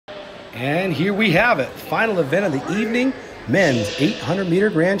And here we have it, final event of the evening, men's 800-meter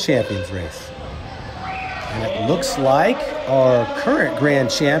grand champions race. And it looks like our current grand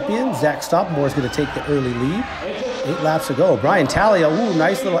champion, Zach Stoppmore, is going to take the early lead. 8 laps to go. Brian Talley, ooh,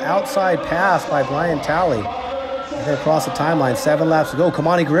 nice little outside pass by Brian Talley. They're going to cross the timeline, 7 laps to go.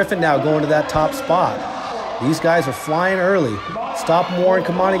 Kamani Griffin now going to that top spot. These guys are flying early. Stoppmore and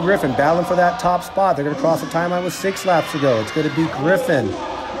Kamani Griffin battling for that top spot. They're going to cross the timeline with 6 laps to go. It's going to be Griffin.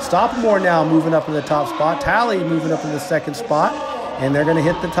 Stoppmore now moving up in the top spot. Talley moving up in the second spot. And they're going to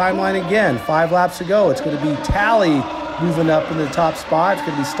hit the timeline again. 5 laps to go. It's going to be Talley moving up in the top spot. It's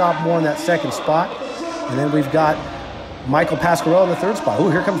going to be Stoppmore in that second spot. And then we've got Michael Pasquarello in the third spot. Ooh,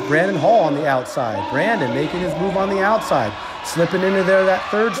 here comes Brandon Hall on the outside. Brandon making his move on the outside. Slipping into there that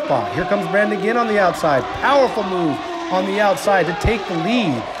third spot. Here comes Brandon again on the outside. Powerful move on the outside to take the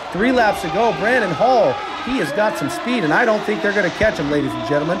lead. 3 laps to go. Brandon Hall, he has got some speed, and I don't think they're going to catch him, ladies and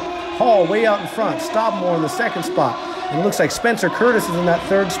gentlemen. Hall way out in front. Stoppmore in the second spot. And it looks like Spencer Curtis is in that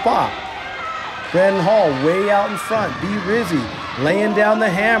third spot. Brandon Hall way out in front. B. Rizzi laying down the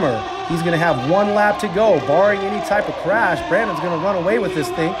hammer. He's going to have 1 lap to go. Barring any type of crash, Brandon's going to run away with this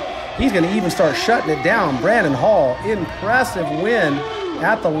thing. He's going to even start shutting it down. Brandon Hall, impressive win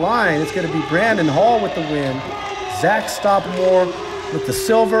at the line. It's going to be Brandon Hall with the win. Zach Stoppmore with the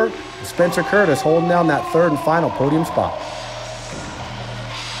silver. Spencer Curtis holding down that third and final podium spot.